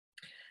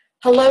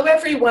Hello,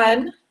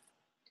 everyone.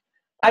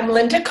 I'm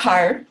Linda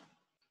Carr,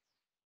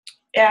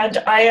 and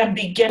I am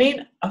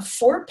beginning a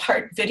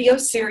 4-part video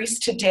series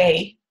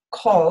today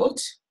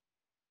called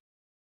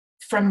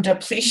From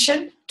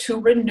Depletion to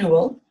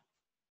Renewal,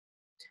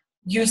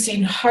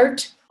 using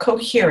Heart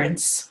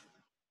Coherence,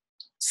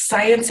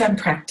 Science and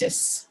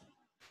Practice.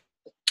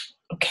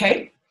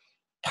 Okay,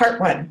 part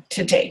 1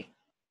 today.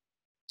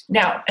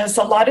 Now, as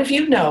a lot of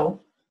you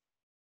know,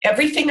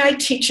 everything I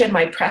teach in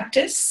my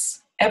practice,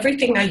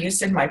 everything I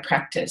use in my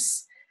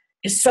practice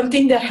is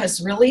something that has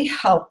really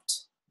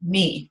helped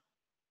me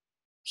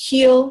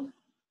heal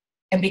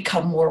and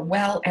become more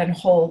well and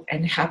whole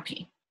and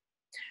happy.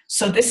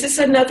 So this is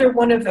another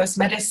one of those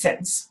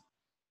medicines,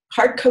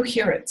 Heart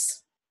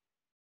Coherence.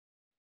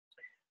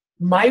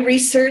 My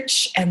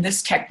research and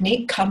this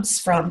technique comes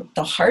from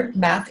the Heart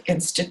Math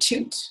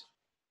Institute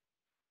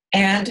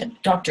and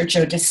Dr.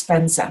 Joe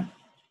Dispenza.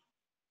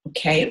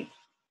 Okay,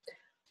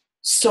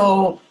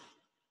 so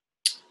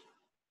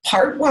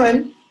part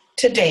 1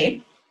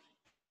 today,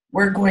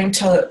 we're going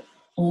to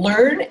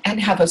learn and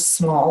have a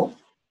small,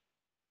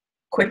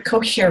 quick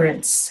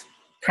coherence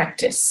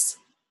practice.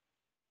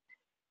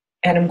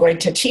 And I'm going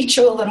to teach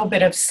you a little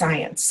bit of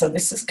science. So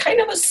this is kind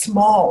of a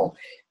small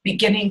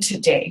beginning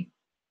today,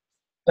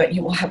 but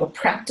you will have a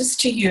practice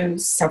to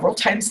use several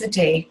times a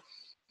day,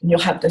 and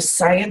you'll have the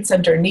science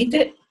underneath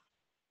it.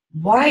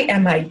 Why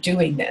am I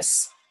doing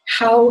this?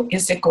 How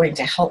is it going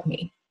to help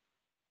me?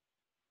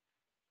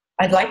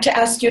 I'd like to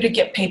ask you to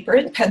get paper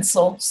and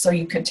pencil so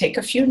you can take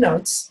a few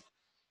notes.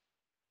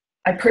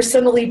 I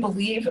personally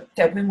believe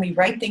that when we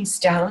write things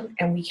down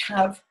and we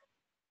have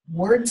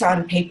words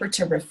on paper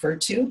to refer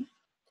to,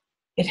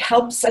 it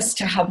helps us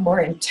to have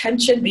more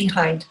intention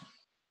behind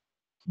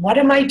what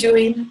am I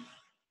doing?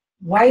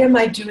 Why am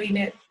I doing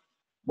it?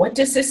 What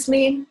does this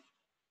mean?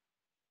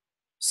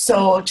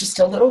 So just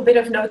a little bit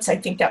of notes, I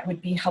think that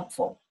would be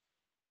helpful.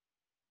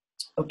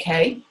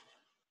 Okay,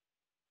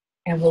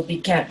 and we'll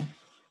begin.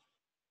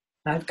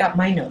 I've got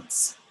my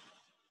notes.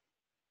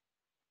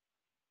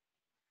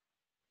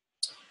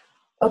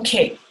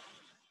 Okay,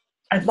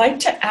 I'd like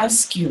to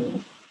ask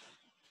you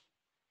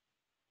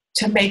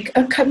to make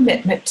a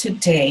commitment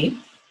today.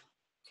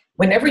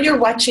 Whenever you're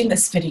watching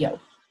this video,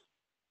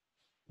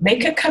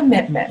 make a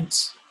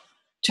commitment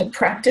to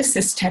practice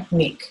this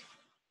technique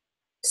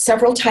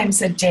several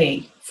times a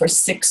day for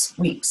 6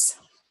 weeks.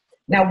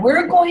 Now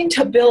we're going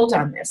to build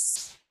on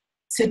this.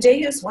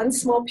 Today is one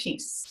small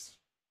piece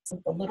with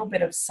a little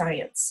bit of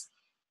science,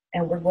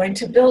 and we're going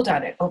to build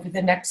on it over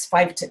the next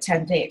 5 to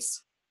 10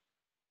 days.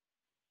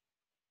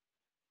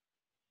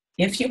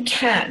 If you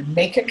can,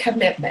 make a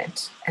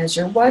commitment as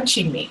you're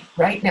watching me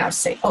right now.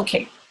 Say,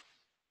 okay,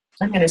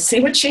 I'm going to see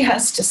what she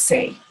has to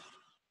say,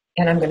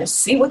 and I'm going to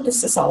see what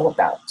this is all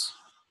about.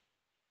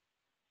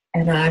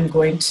 And I'm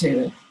going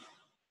to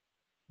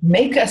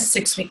make a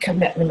 6-week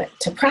commitment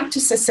to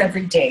practice this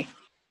every day.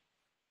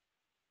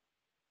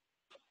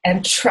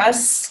 And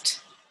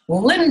trust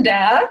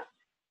Linda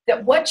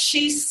that what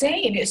she's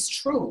saying is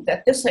true,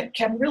 that this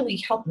can really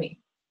help me.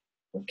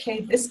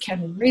 Okay, this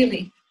can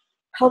really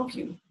help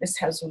you. This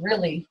has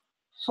really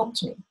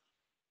helped me.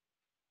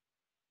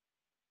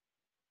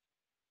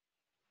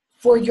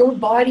 For your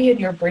body and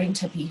your brain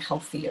to be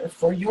healthier,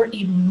 for your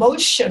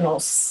emotional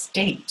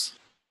state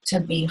to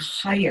be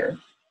higher.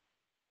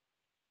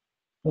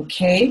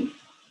 Okay?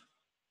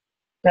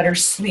 Better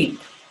sleep,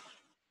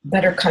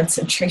 better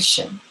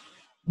concentration,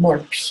 more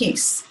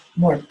peace,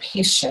 more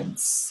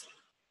patience.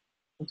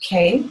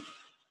 Okay?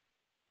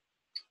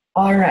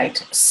 All right,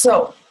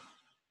 so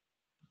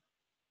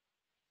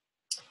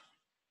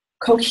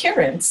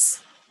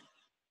coherence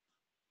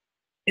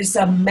is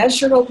a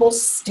measurable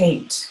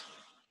state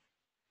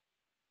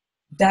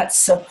that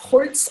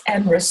supports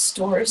and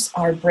restores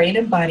our brain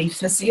and body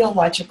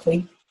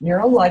physiologically,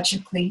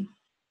 neurologically,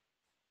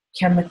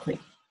 chemically.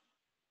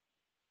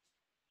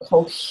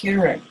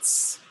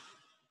 Coherence,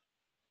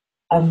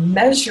 a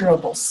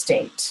measurable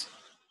state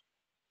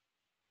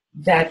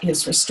that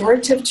is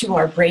restorative to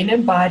our brain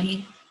and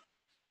body,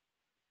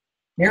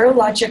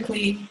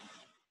 neurologically,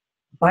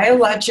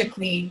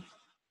 biologically,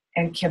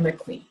 and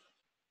chemically.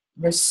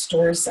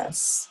 Restores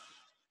us,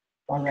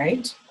 all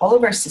right? All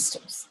of our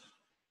systems.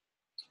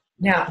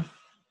 Now,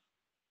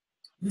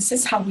 this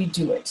is how we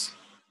do it.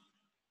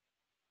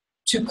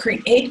 To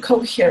create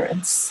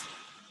coherence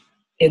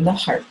in the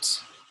heart,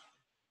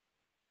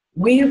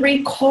 we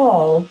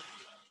recall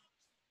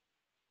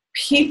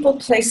people,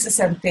 places,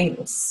 and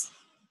things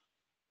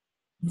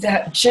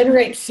that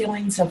generate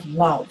feelings of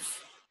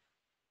love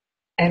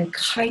and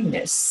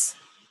kindness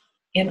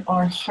in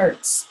our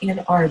hearts, in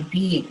our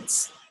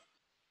beings.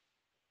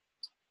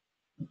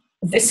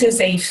 This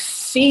is a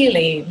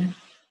feeling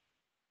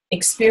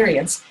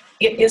experience.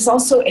 It is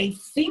also a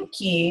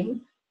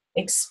thinking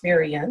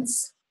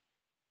experience.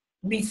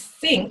 We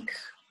think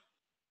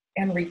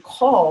and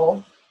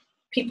recall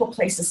people,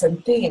 places,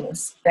 and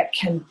things that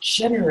can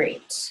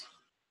generate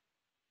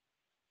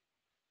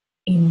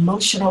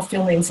emotional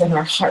feelings in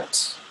our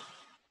heart,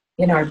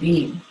 in our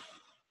being.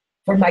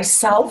 For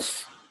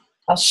myself,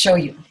 I'll show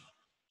you.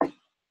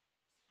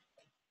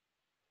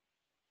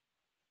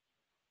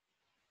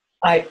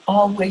 I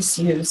always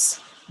use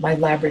my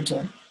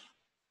Labrador.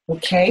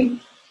 Okay?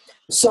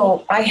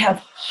 So I have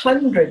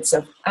hundreds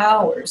of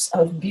hours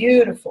of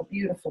beautiful,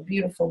 beautiful,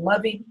 beautiful,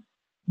 loving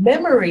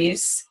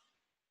memories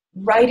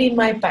riding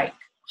my bike,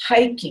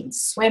 hiking,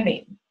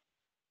 swimming,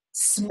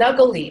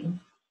 snuggling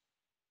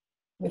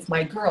with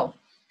my girl.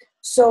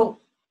 So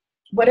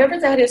whatever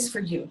that is for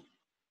you,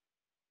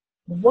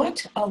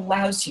 what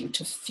allows you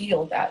to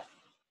feel that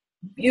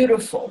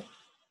beautiful,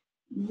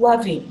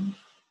 loving,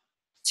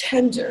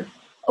 tender,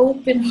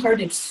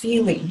 open-hearted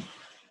feeling?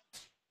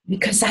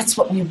 Because that's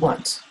what we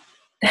want.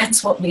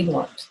 That's what we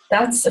want.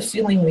 That's the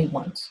feeling we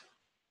want.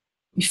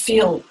 We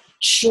feel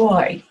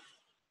joy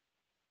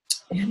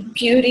and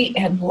beauty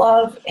and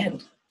love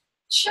and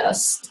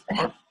just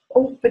that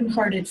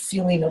open-hearted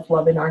feeling of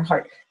love in our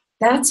heart.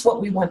 That's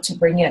what we want to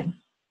bring in.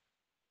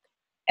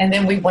 And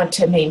then we want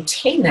to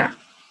maintain that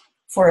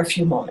for a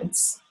few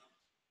moments.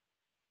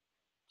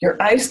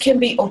 Your eyes can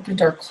be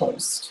opened or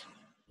closed.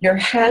 Your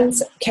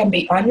hands can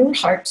be on your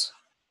heart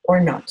or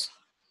not.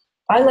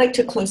 I like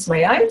to close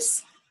my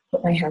eyes,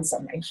 put my hands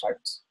on my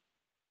heart.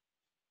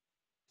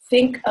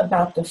 Think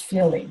about the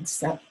feelings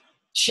that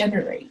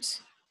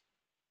generate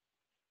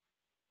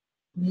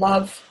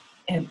love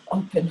and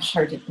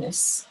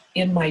open-heartedness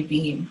in my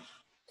being,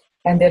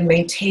 and then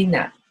maintain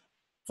that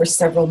for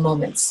several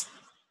moments.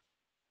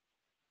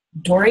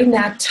 During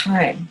that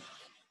time,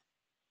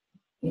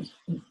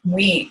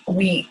 we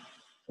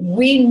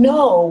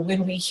know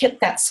when we hit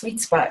that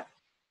sweet spot.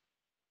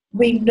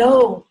 We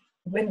know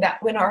when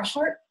our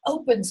heart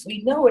opens,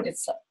 we know it.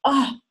 It's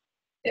like,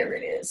 there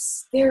it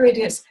is. There it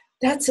is.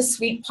 That's a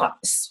sweet pot.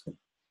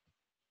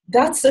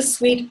 That's the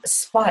sweet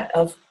spot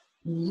of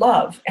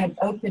love and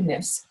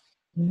openness.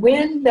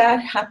 When that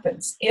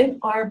happens in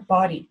our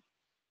body,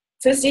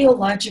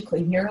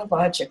 physiologically,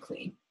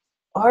 neurologically,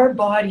 our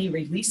body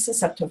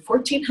releases up to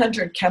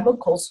 1,400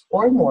 chemicals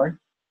or more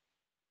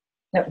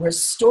that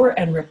restore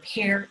and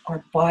repair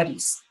our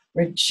bodies,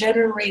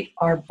 regenerate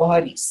our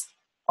bodies,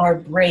 our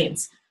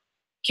brains.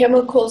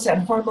 Chemicals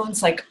and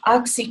hormones like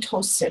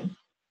oxytocin,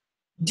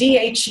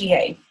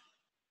 DHEA,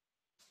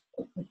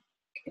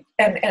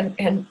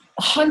 and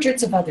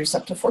hundreds of others,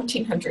 up to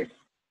 1,400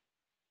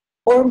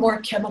 or more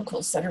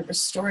chemicals that are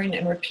restoring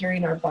and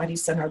repairing our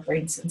bodies and our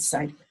brains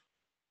inside,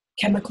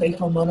 chemically,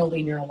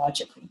 hormonally,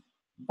 neurologically.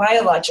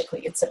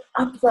 Biologically, it's an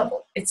up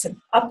level, it's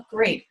an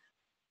upgrade.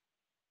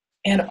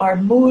 And our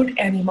mood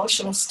and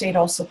emotional state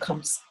also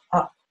comes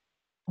up,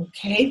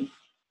 okay?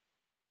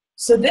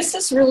 So this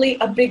is really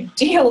a big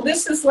deal.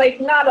 This is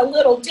like not a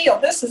little deal.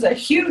 This is a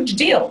huge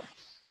deal.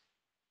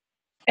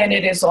 And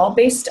it is all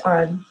based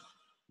on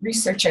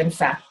research and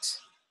fact.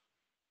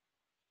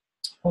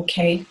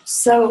 Okay,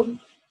 so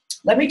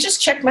let me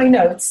just check my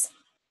notes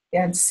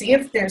and see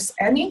if there's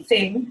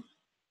anything.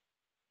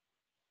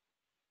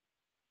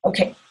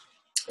 Okay,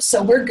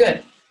 so we're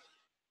good.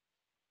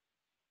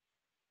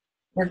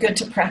 We're good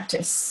to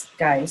practice,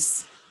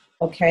 guys,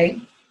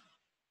 okay?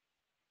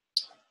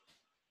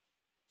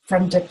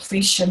 From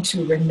depletion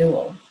to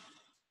renewal.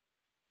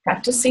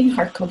 Practicing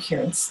heart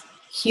coherence,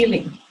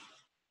 healing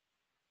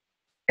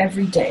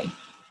every day,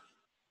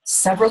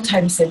 several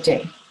times a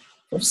day,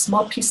 for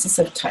small pieces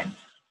of time.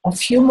 A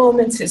few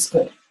moments is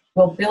good.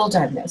 We'll build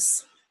on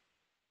this.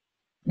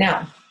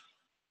 Now,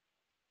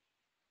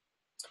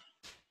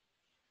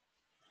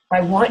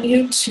 I want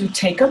you to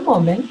take a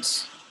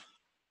moment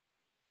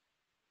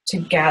to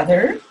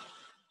gather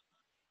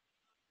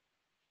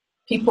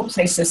people,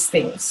 places,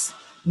 things,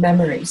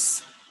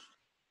 memories.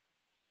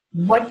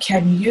 What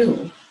can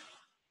you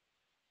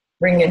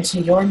bring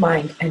into your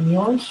mind and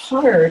your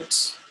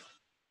heart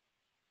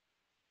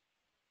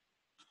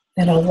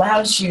that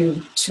allows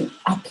you to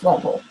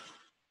up-level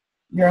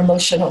your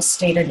emotional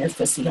state and your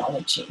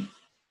physiology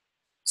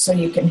so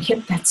you can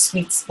hit that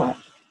sweet spot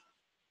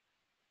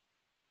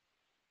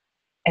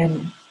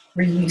and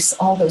release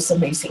all those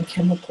amazing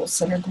chemicals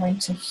that are going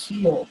to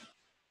heal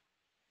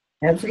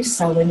every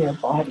cell in your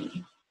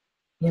body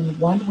in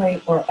one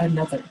way or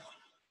another.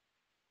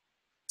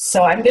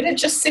 So I'm going to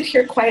just sit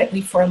here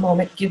quietly for a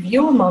moment, give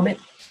you a moment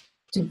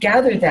to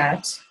gather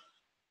that.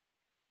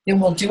 Then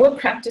we'll do a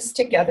practice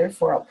together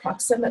for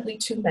approximately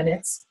 2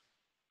 minutes,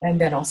 and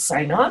then I'll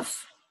sign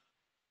off,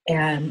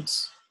 and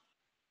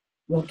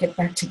we'll get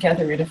back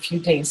together in a few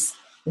days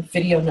with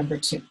video number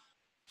 2.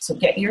 So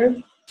get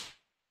your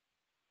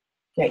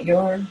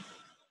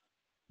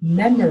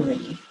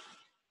memory,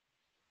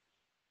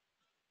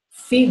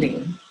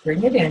 feeling,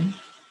 bring it in.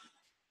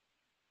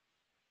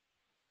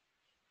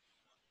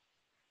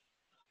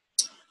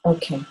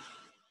 Okay.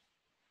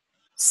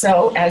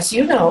 So as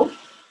you know,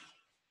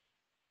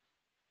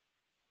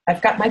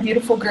 I've got my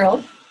beautiful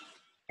girl,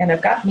 and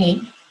I've got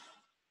me,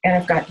 and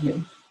I've got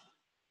you.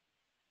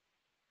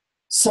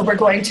 So we're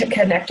going to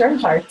connect our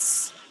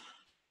hearts.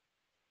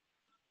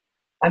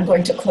 I'm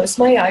going to close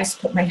my eyes,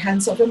 put my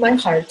hands over my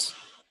heart.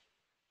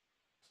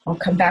 I'll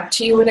come back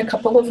to you in a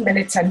couple of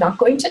minutes. I'm not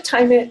going to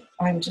time it.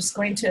 I'm just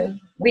going to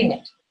wing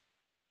it.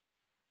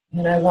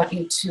 And I want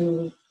you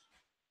to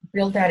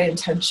build that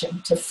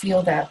intention, to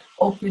feel that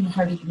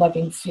open-hearted,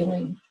 loving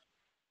feeling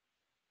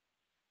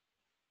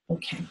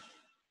Okay,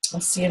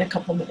 I'll see you in a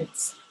couple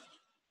minutes.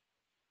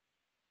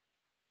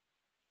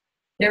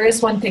 There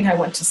is one thing I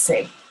want to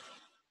say.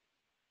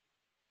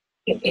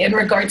 In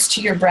regards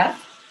to your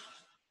breath,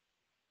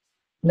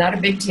 not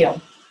a big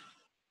deal.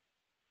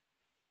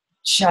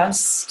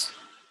 Just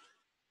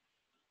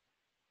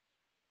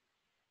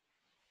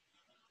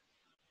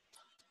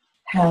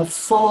have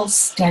full,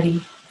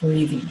 steady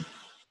breathing.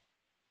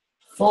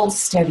 Full,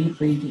 steady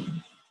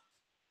breathing.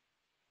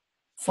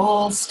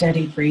 Full,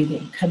 steady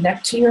breathing.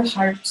 Connect to your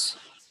heart.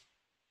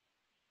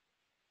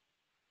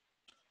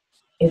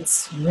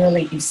 It's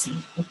really easy,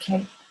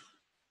 okay?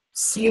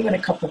 See you in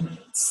a couple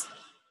minutes.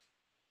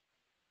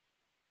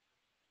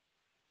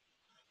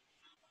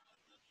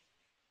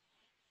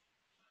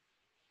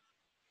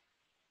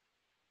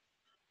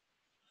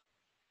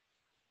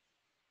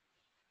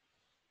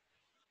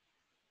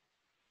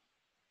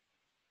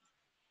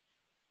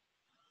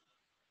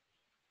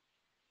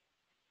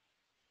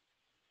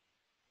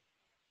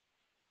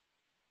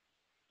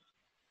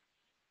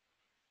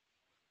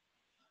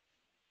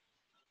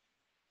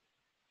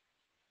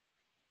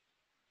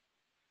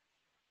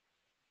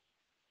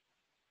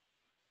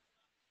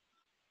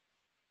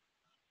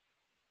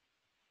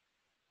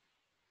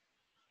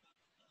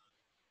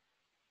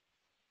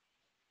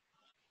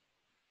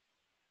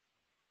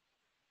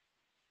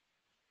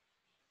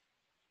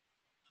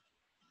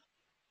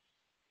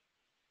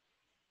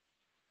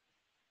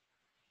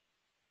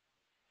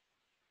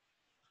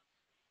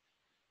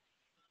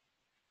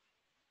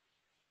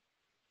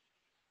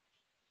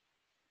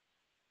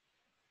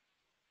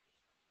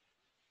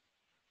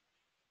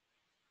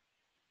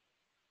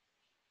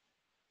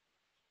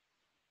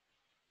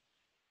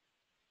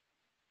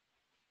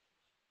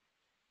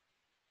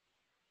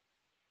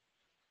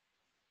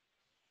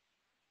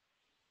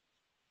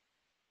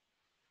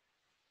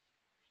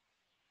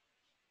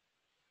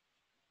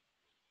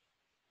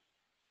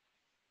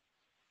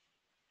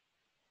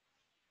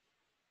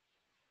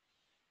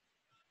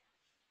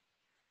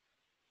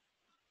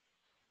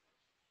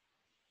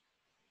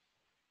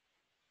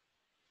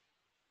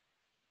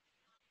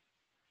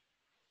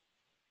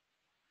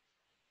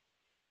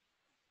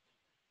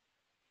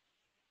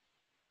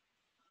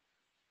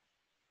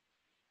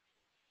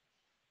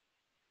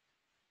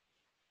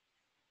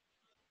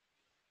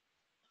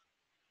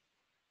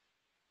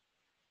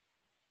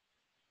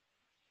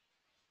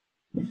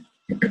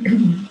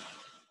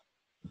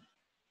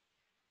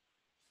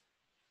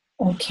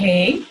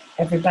 Okay,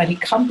 everybody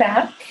come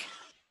back.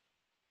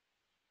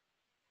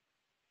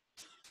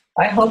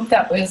 I hope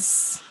that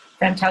was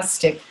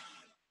fantastic.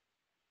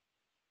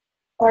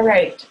 All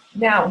right,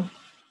 now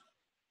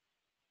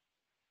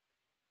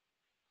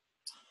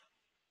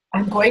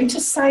I'm going to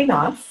sign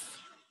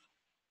off.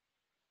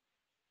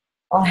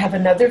 I'll have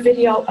another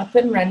video up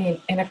and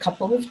running in a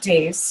couple of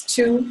days,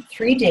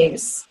 2-3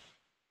 days.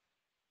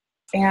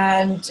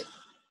 And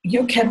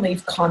you can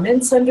leave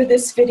comments under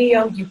this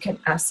video. You can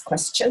ask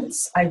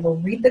questions. I will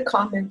read the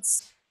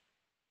comments.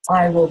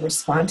 I will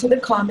respond to the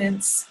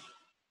comments.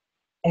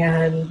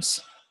 And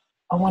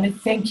I want to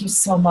thank you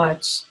so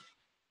much.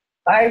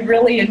 I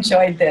really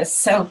enjoyed this.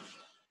 So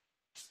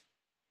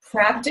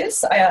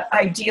practice,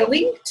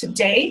 ideally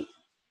today,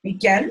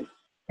 begin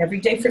every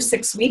day for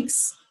 6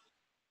 weeks.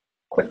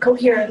 Quick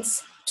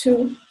coherence,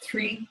 2,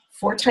 3,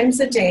 4 times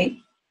a day.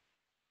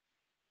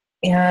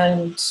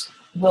 And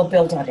we'll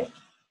build on it.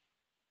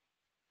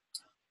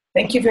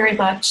 Thank you very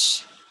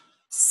much.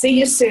 See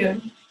you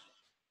soon.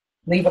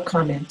 Leave a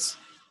comment,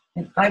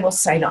 and I will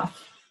sign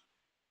off.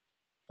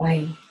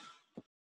 Bye.